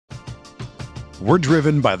We're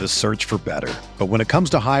driven by the search for better. But when it comes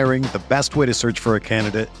to hiring, the best way to search for a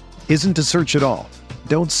candidate isn't to search at all.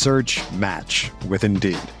 Don't search, match with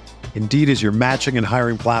Indeed. Indeed is your matching and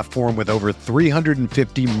hiring platform with over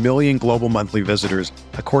 350 million global monthly visitors,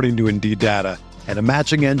 according to Indeed data, and a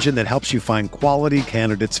matching engine that helps you find quality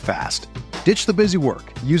candidates fast. Ditch the busy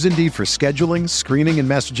work. Use Indeed for scheduling, screening, and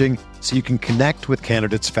messaging so you can connect with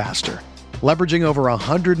candidates faster. Leveraging over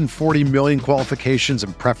 140 million qualifications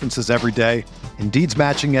and preferences every day, Indeed's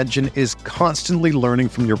matching engine is constantly learning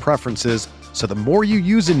from your preferences, so the more you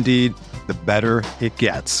use Indeed, the better it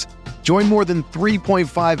gets. Join more than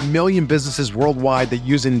 3.5 million businesses worldwide that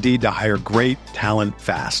use Indeed to hire great talent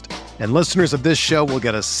fast. And listeners of this show will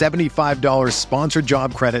get a $75 sponsored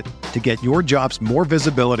job credit to get your jobs more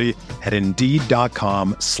visibility at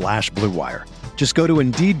Indeed.com/Blue Wire. Just go to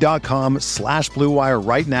Indeed.com/Blue Wire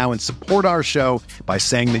right now and support our show by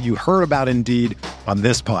saying that you heard about Indeed on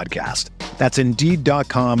this podcast. That's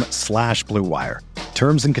Indeed.com/Blue Wire.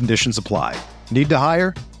 Terms and conditions apply. Need to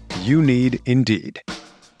hire? You need Indeed.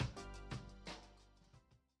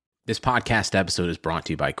 This podcast episode is brought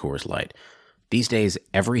to you by Coors Light. These days,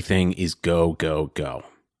 everything is go, go, go.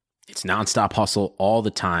 It's nonstop hustle all the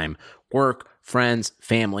time. Work, friends,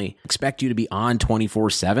 family expect you to be on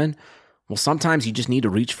 24/7. Well, sometimes you just need to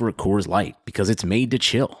reach for a Coors Light because it's made to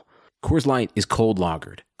chill. Coors Light is cold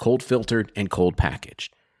lagered, cold filtered, and cold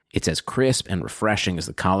packaged. It's as crisp and refreshing as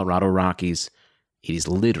the Colorado Rockies. It is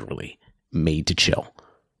literally made to chill.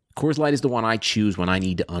 Coors Light is the one I choose when I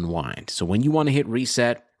need to unwind. So when you want to hit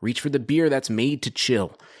reset, reach for the beer that's made to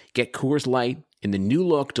chill. Get Coors Light in the new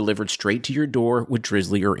look delivered straight to your door with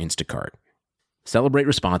Drizzly or Instacart. Celebrate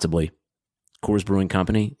responsibly. Coors Brewing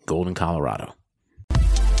Company, Golden, Colorado.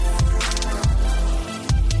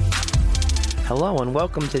 Hello and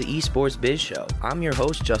welcome to the Esports Biz Show. I'm your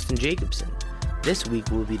host, Justin Jacobson. This week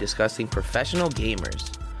we'll be discussing professional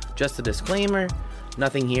gamers. Just a disclaimer,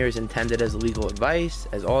 nothing here is intended as legal advice,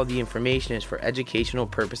 as all the information is for educational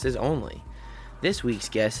purposes only. This week's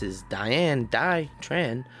guest is Diane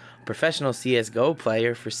Tran, professional CSGO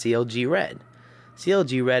player for CLG Red.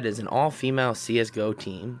 CLG Red is an all-female CSGO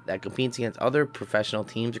team that competes against other professional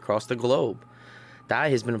teams across the globe. Di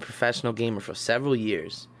has been a professional gamer for several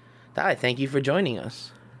years. Di, thank you for joining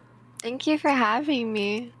us. Thank you for having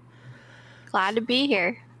me. Glad to be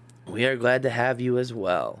here. We are glad to have you as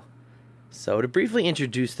well. So to briefly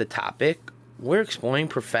introduce the topic, we're exploring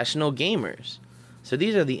professional gamers. So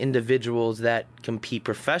these are the individuals that compete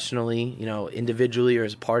professionally, individually or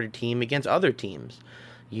as a part of a team against other teams.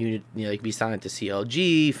 You can be signed to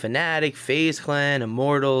CLG, Fnatic, FaZe Clan,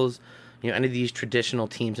 Immortals, any of these traditional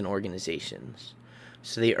teams and organizations.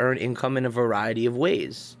 So they earn income in a variety of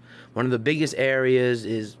ways. One of the biggest areas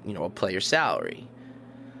is, a player's salary.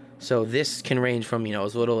 So this can range from,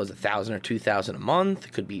 as little as $1,000 or $2,000 a month.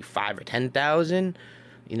 It could be $5,000 or $10,000.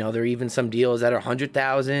 There are even some deals that are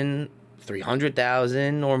 $100,000,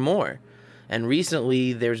 $300,000 or more. And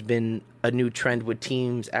recently there's been a new trend with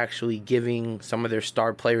teams actually giving some of their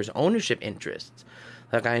star players ownership interests.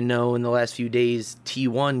 Like I know in the last few days,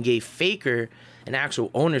 T1 gave Faker an actual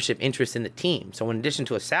ownership interest in the team. So in addition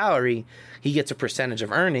to a salary, he gets a percentage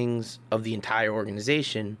of earnings of the entire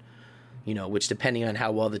organization, which depending on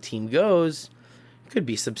how well the team goes, could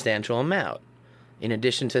be a substantial amount. In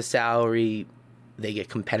addition to salary, they get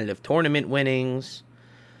competitive tournament winnings,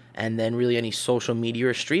 and then really any social media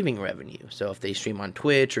or streaming revenue. So if they stream on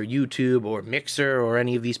Twitch or YouTube or Mixer or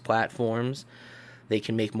any of these platforms, they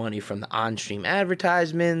can make money from the on-stream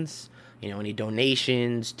advertisements, any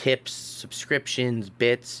donations, tips, subscriptions,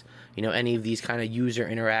 bits, any of these kind of user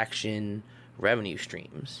interaction revenue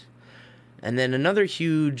streams. And then another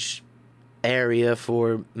huge area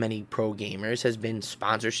for many pro gamers has been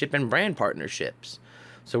sponsorship and brand partnerships.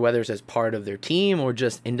 So whether it's as part of their team or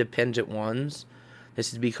just independent ones,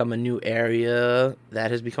 this has become a new area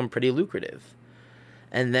that has become pretty lucrative.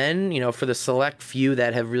 And then, for the select few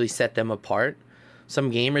that have really set them apart, some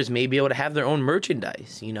gamers may be able to have their own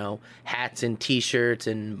merchandise, hats and t-shirts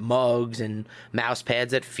and mugs and mouse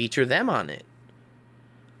pads that feature them on it.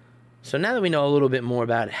 So now that we know a little bit more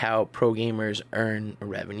about how pro gamers earn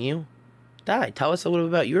revenue, Di, tell us a little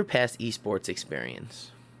bit about your past esports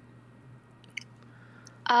experience.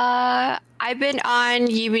 I've been on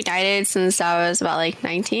U United since I was about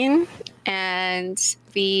 19, and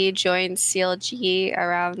we joined CLG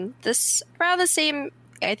around the same,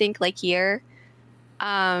 I think, year.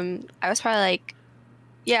 I was probably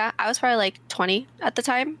 20 at the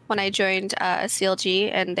time when I joined CLG,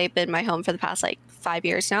 and they've been my home for the past 5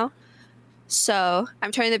 years now. So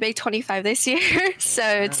I'm turning the big 25 this year. So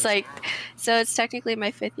it's technically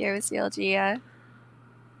my 5th year with CLG. Yeah.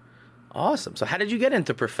 Awesome. So how did you get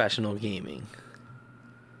into professional gaming?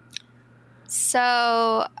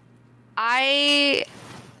 So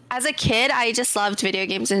as a kid, I just loved video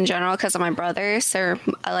games in general because of my brothers. They're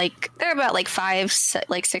about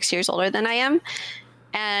 6 years older than I am.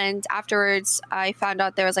 And afterwards, I found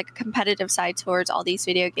out there was like a competitive side towards all these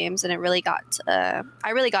video games, and I really got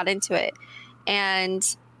into it.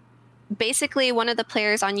 And basically, one of the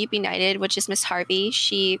players on UB United, which is Miss Harvey,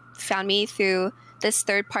 she found me through this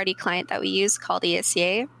third-party client that we use called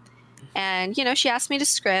ESCA. And, she asked me to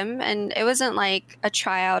scrim, and it wasn't like a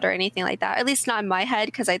tryout or anything like that, at least not in my head,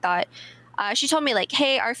 because I thought, she told me like,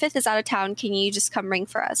 hey, our fifth is out of town. Can you just come ring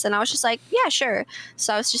for us? And I was just like, yeah, sure.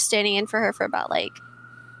 So I was just standing in for her for about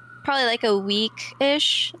probably like a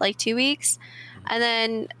week-ish, like 2 weeks. And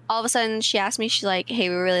then all of a sudden she asked me, she's like, hey,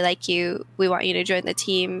 we really like you. We want you to join the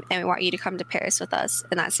team, and we want you to come to Paris with us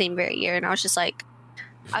in that same very year. And I was just like,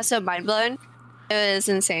 I was so mind blown. It was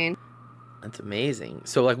insane. That's amazing.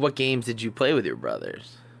 So, like, what games did you play with your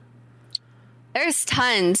brothers? There's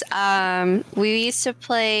tons. We used to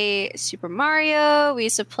play Super Mario. We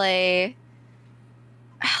used to play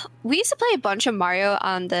a bunch of Mario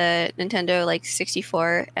on the Nintendo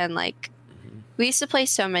 64, and we used to play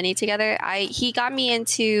so many together. He got me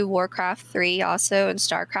into Warcraft 3 also, and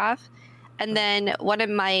StarCraft. And then one of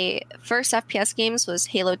my first FPS games was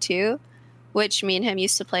Halo 2, which me and him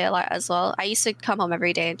used to play a lot as well. I used to come home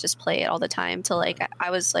every day and just play it all the time till I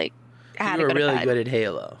was I had to go to bed. You were really good at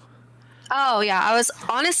Halo. Oh yeah,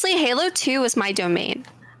 honestly, Halo 2 was my domain.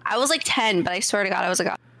 I was 10, but I swear to God, I was a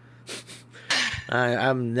god.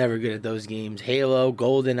 I'm never good at those games. Halo,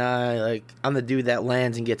 GoldenEye, I'm the dude that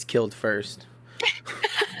lands and gets killed first.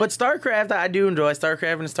 But StarCraft, I do enjoy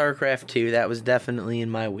StarCraft and StarCraft 2. That was definitely in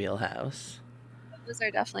my wheelhouse. Those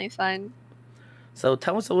are definitely fun. So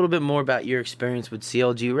tell us a little bit more about your experience with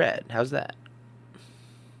CLG Red. How's that?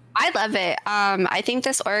 I love it. I think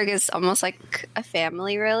this org is almost like a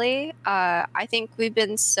family, really. I think we've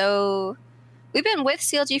been with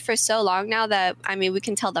CLG for so long now that, we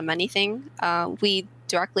can tell them anything. We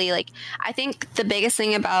directly, I think the biggest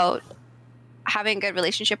thing about having a good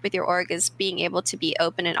relationship with your org is being able to be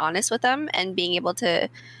open and honest with them, and being able to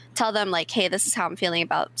tell them hey, this is how I'm feeling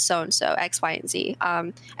about so-and-so, X, Y, and Z.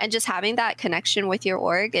 And just having that connection with your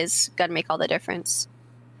org is going to make all the difference.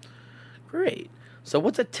 Great. So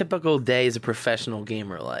what's a typical day as a professional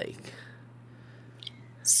gamer like?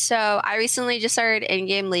 So I recently just started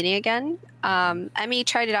in-game leading again. Emmy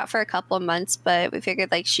tried it out for a couple of months, but we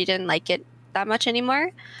figured she didn't like it that much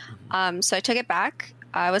anymore. So I took it back.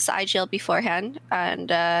 I was the IGL beforehand,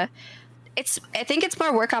 and I think it's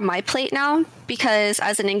more work on my plate now, because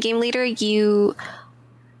as an in-game leader, you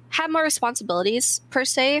have more responsibilities per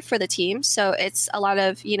se for the team. So it's a lot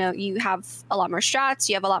of, you have a lot more strats,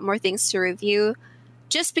 you have a lot more things to review,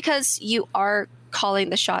 just because you are calling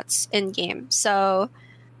the shots in game. So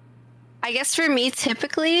I guess for me,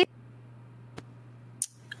 typically,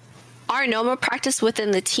 our normal practice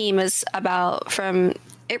within the team is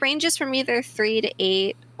it ranges from either 3 to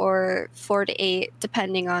 8 or 4 to 8,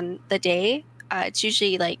 depending on the day. It's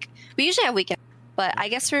usually we usually have weekends, but I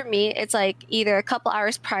guess for me, it's either a couple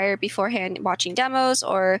hours prior beforehand watching demos,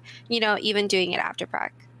 or, even doing it after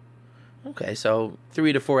prac. Okay, so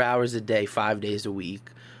 3 to 4 hours a day, 5 days a week,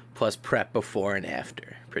 plus prep before and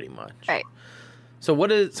after, pretty much. Right. So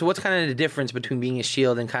what's kind of the difference between being a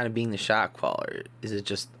shield and kind of being the shot caller? Is it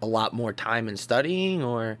just a lot more time in studying,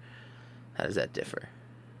 or how does that differ?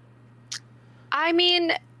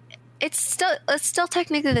 It's still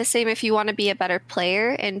technically the same if you want to be a better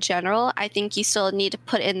player in general. I think you still need to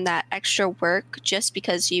put in that extra work just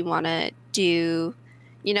because you want to do,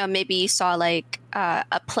 maybe you saw a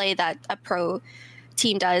play that a pro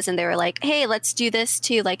team does, and they were like, hey, let's do this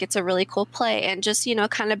too. It's a really cool play, and just,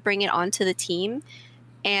 kind of bring it onto the team.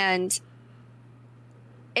 And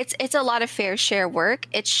it's a lot of fair share work.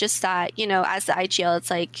 It's just that, as the IGL,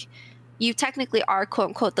 it's you technically are, quote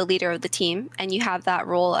unquote, the leader of the team, and you have that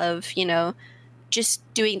role of,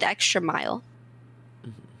 just doing the extra mile.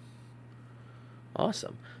 Mm-hmm.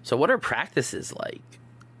 Awesome. So what are practices like?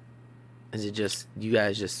 Is it just you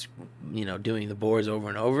guys just, doing the boards over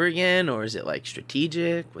and over again, or is it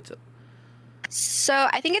strategic? What's up? So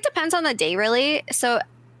I think it depends on the day, really. So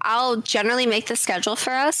I'll generally make the schedule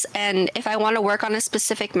for us, and if I want to work on a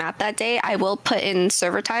specific map that day, I will put in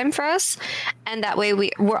server time for us, and that way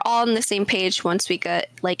we're all on the same page once we get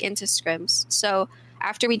into scrims. So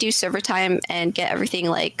after we do server time and get everything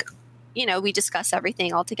we discuss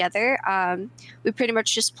everything all together, we pretty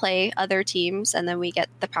much just play other teams, and then we get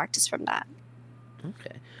the practice from that.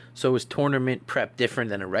 Okay. So is tournament prep different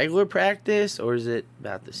than a regular practice, or is it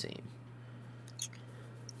about the same?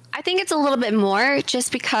 I think it's a little bit more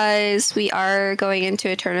just because we are going into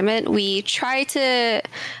a tournament. We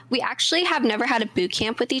actually have never had a boot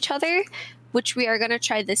camp with each other, which we are going to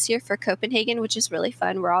try this year for Copenhagen, which is really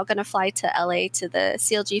fun. We're all going to fly to LA to the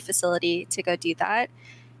CLG facility to go do that.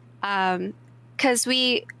 Because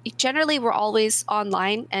we're always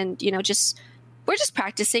online and, we're just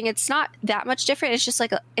practicing. It's not that much different. It's just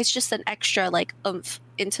it's just an extra oomph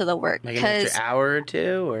into the work. Like an extra hour or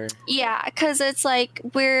two, or yeah, because it's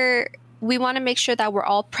we want to make sure that we're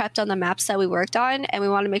all prepped on the maps that we worked on, and we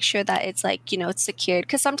want to make sure that it's it's secured.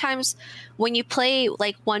 Because sometimes when you play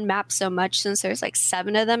one map so much, since there's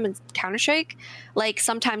 7 of them in Counter-Strike,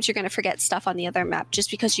 sometimes you're going to forget stuff on the other map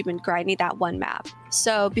just because you've been grinding that one map.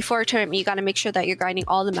 So before a tournament, you got to make sure that you're grinding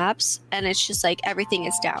all the maps, and it's just everything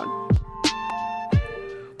is down.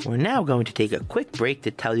 We're now going to take a quick break to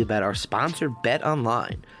tell you about our sponsor,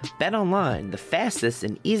 BetOnline. BetOnline, the fastest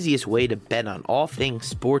and easiest way to bet on all things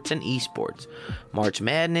sports and esports. March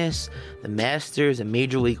Madness, the Masters, and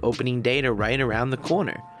Major League Opening Day are right around the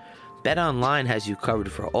corner. BetOnline has you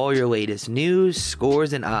covered for all your latest news,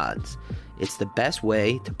 scores, and odds. It's the best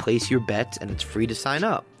way to place your bets, and it's free to sign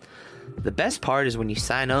up. The best part is when you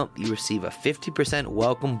sign up, you receive a 50%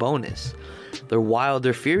 welcome bonus. Their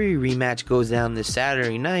Wilder Fury rematch goes down this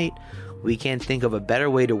Saturday night. We can't think of a better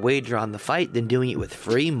way to wager on the fight than doing it with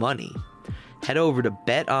free money. Head over to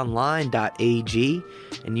betonline.ag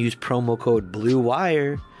and use promo code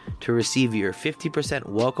BLUEWIRE to receive your 50%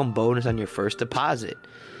 welcome bonus on your first deposit.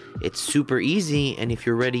 It's super easy, and if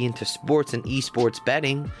you're ready into sports and esports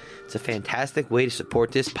betting, it's a fantastic way to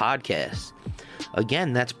support this podcast.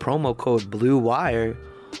 Again, that's promo code BLUEWIRE,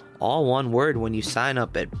 all one word, when you sign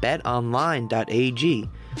up at betonline.ag.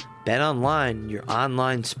 BetOnline, your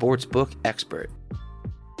online sportsbook expert.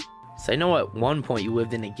 So I know at one point you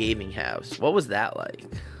lived in a gaming house. What was that like?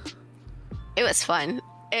 It was fun.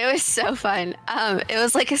 It was so fun. It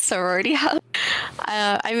was like a sorority house.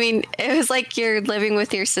 It was like you're living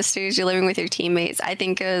with your sisters, you're living with your teammates. I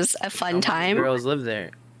think it was a fun time. How many girls lived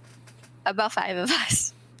there? About 5 of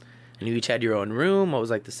us. And you each had your own room? What was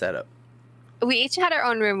the setup? We each had our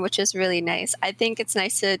own room, which was really nice. I think it's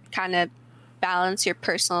nice to kind of balance your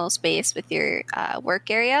personal space with your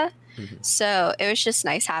work area. Mm-hmm. So it was just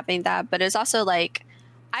nice having that. But it was also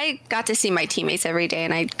I got to see my teammates every day,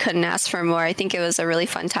 and I couldn't ask for more. I think it was a really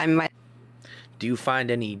fun time. Do you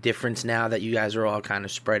find any difference now that you guys are all kind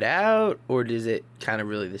of spread out, or is it kind of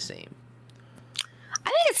really the same? I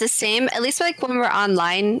think it's the same. At least when we're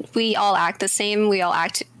online, we all act the same. We all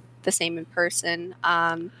act the same in person.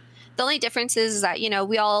 The only difference is that,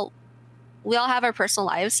 we all have our personal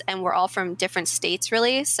lives, and we're all from different states,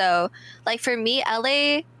 really. So, for me,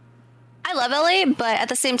 LA, I love LA, but at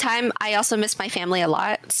the same time, I also miss my family a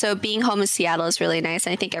lot. So being home in Seattle is really nice,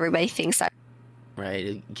 and I think everybody thinks that. Right.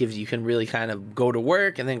 It gives you can really kind of go to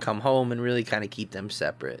work and then come home and really kind of keep them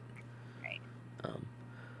separate. Right.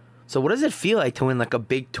 So what does it feel like to win a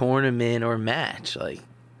big tournament or match?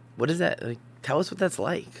 What is that? Tell us what that's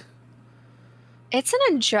like. It's an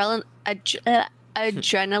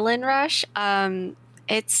adrenaline rush.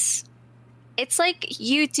 It's like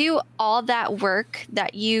you do all that work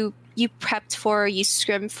that you prepped for, you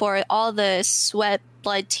scrimmed for, all the sweat,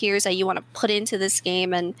 blood, tears that you want to put into this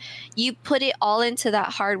game, and you put it all into that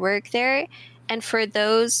hard work there. And for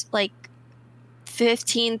those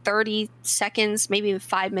 15, 30 seconds, maybe even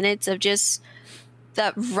 5 minutes of just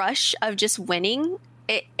the rush of just winning,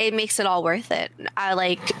 it makes it all worth it.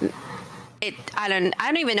 I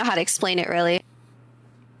don't even know how to explain it, really.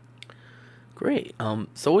 Great.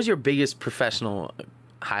 So what was your biggest professional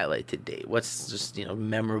highlight to date? What's just,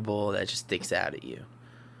 memorable that just sticks out at you?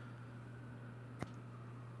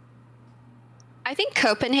 I think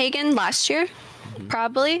Copenhagen last year,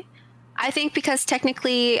 probably. I think because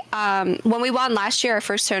technically, when we won last year, our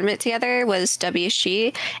first tournament together was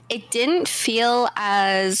WSG. It didn't feel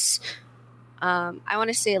as, I want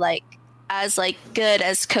to say as good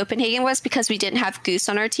as Copenhagen was, because we didn't have Goose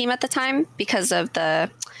on our team at the time because of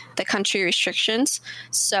the country restrictions.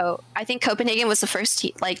 So I think Copenhagen was the first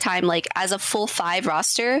time as a full 5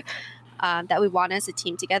 roster that we won as a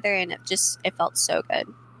team together, and it felt so good.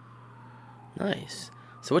 Nice.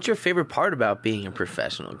 So what's your favorite part about being a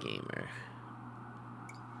professional gamer?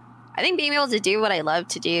 I think being able to do what I love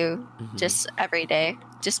to do just every day.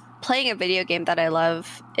 Just playing a video game that I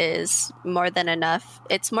love is more than enough.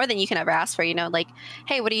 It's more than you can ever ask for,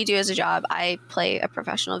 hey, what do you do as a job? I play a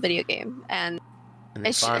professional video game. And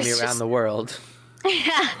they follow me around the world.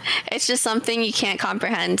 Yeah, it's just something you can't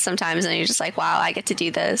comprehend sometimes, and you're just wow, I get to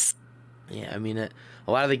do this. Yeah,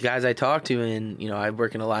 a lot of the guys I talk to, and I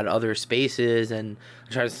work in a lot of other spaces, and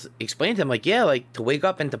I try to explain to them, like, yeah, like to wake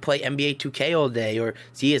up and to play NBA 2K all day or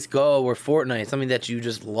CSGO or Fortnite, something that you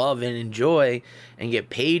just love and enjoy and get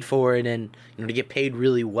paid for it, and to get paid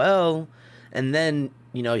really well. And then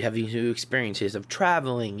you have these new experiences of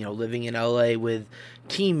traveling, living in LA with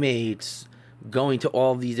teammates, going to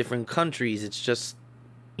all these different countries. It's just,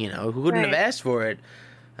 who wouldn't have asked for it?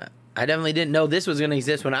 I definitely didn't know this was going to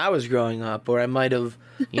exist when I was growing up, or I might have,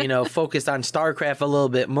 focused on StarCraft a little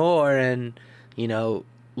bit more and,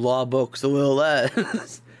 law books a little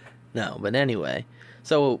less. No, but anyway.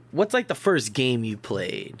 So what's like the first game you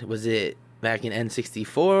played? Was it back in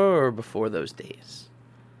N64 or before those days?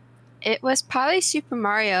 It was probably Super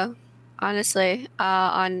Mario, honestly,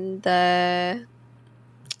 on the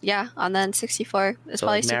N64. It's So probably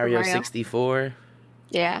like Super Mario Mario. 64?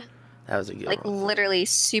 Yeah. That was a good Like one. literally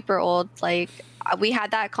super old. Like we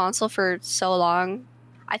had that console for so long.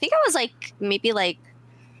 I think I was like maybe like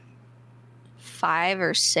 5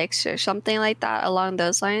 or 6 or something like that, along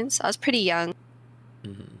those lines. I was pretty young.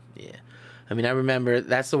 Yeah. I mean, I remember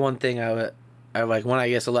that's the one thing I like when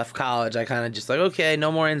I left college. I kind of just like, okay,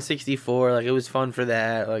 no more N64. Like, it was fun for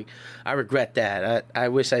that. Like, I regret that. I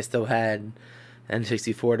wish I still had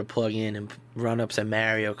N64 to plug in and run up some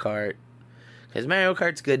Mario Kart. Because Mario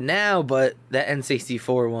Kart's good now, but that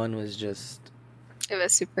N64 one was just, It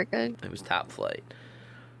was super good. it was top flight.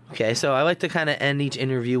 Okay, so I like to kind of end each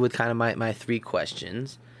interview with kind of my 3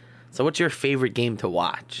 questions. So what's your favorite game to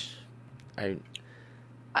watch?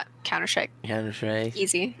 Counter-Strike. Counter-Strike?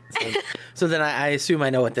 Easy. So then I assume I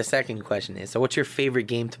know what the second question is. So what's your favorite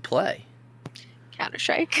game to play?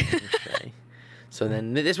 Counter-Strike. Okay. So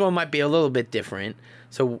then this one might be a little bit different.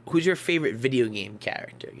 So who's your favorite video game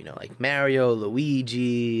character? Like Mario,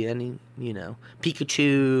 Luigi, any,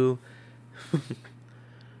 Pikachu.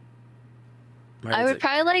 I would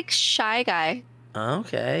probably like Shy Guy.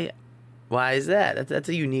 Okay. Why is that? That's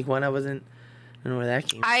a unique one. I don't know where that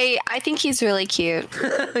came from. I think he's really cute.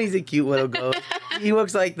 He's a cute little ghost. He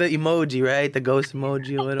looks like the emoji, right? The ghost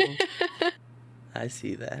emoji a little. I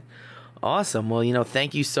see that. Awesome. Well,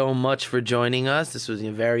 thank you so much for joining us. This was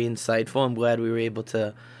very insightful. I'm glad we were able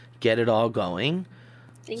to get it all going.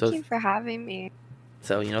 Thank you for having me.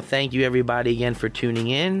 So, thank you everybody again for tuning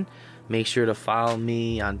in. Make sure to follow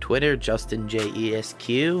me on Twitter,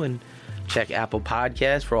 JustinJESQ, and check Apple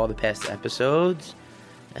Podcasts for all the past episodes.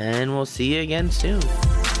 And we'll see you again soon.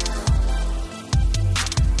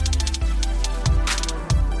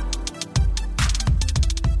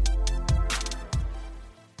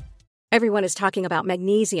 Everyone is talking about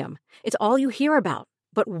magnesium. It's all you hear about.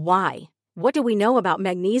 But why? What do we know about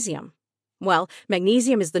magnesium? Well,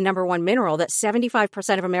 magnesium is the number 1 mineral that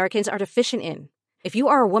 75% of Americans are deficient in. If you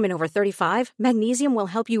are a woman over 35, magnesium will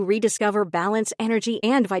help you rediscover balance, energy,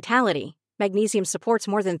 and vitality. Magnesium supports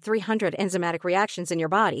more than 300 enzymatic reactions in your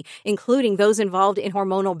body, including those involved in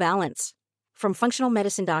hormonal balance. From functional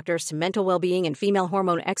medicine doctors to mental well-being and female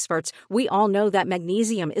hormone experts, we all know that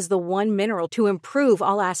magnesium is the one mineral to improve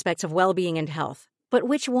all aspects of well-being and health. But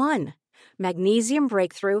which one? Magnesium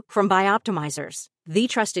Breakthrough from Bioptimizers, the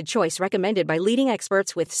trusted choice recommended by leading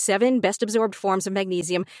experts with 7 best-absorbed forms of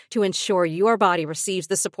magnesium to ensure your body receives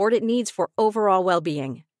the support it needs for overall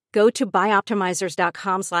well-being. Go to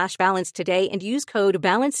bioptimizers.com/balance today and use code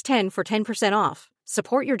BALANCE10 for 10% off.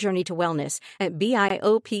 Support your journey to wellness at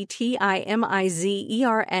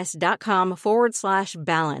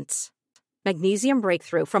bioptimizers.com/balance. Magnesium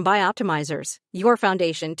Breakthrough from Bioptimizers, your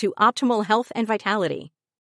foundation to optimal health and vitality.